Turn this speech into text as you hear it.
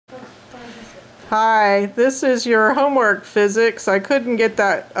Hi, this is your homework physics. I couldn't get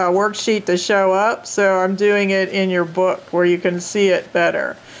that worksheet to show up, so I'm doing it in your book where you can see it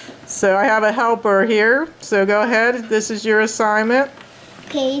better. So I have a helper here, so go ahead. This is your assignment.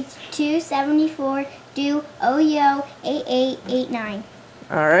 Page 274, do OYO 8889.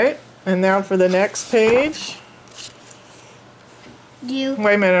 All right, and now for the next page. Do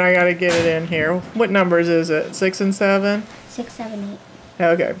Wait a minute, I gotta get it in here. What numbers is it? 6 and 7? 6, 7, 8.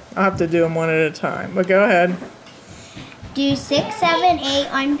 Okay, I'll have to do them one at a time, but go ahead. Do 6, 7, 8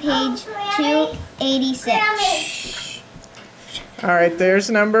 on page 286. All right, there's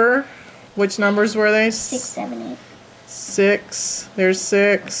number. Which numbers were they? 6, 7, 8. 6. There's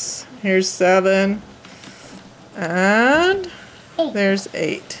 6. Here's 7. And 8. there's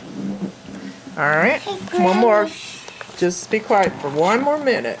 8. All right, one more. Just be quiet for one more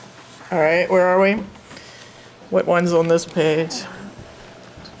minute. All right, where are we? What one's on this page?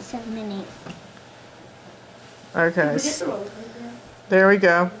 7 and 8. Okay, there we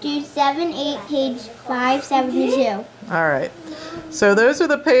go. Do 7, 8, page 572. All right, so those are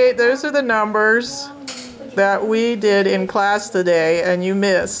the numbers that we did in class today and you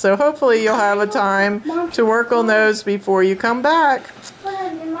missed. So hopefully you'll have a time to work on those before you come back.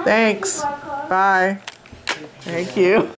 Thanks. Bye. Thank you.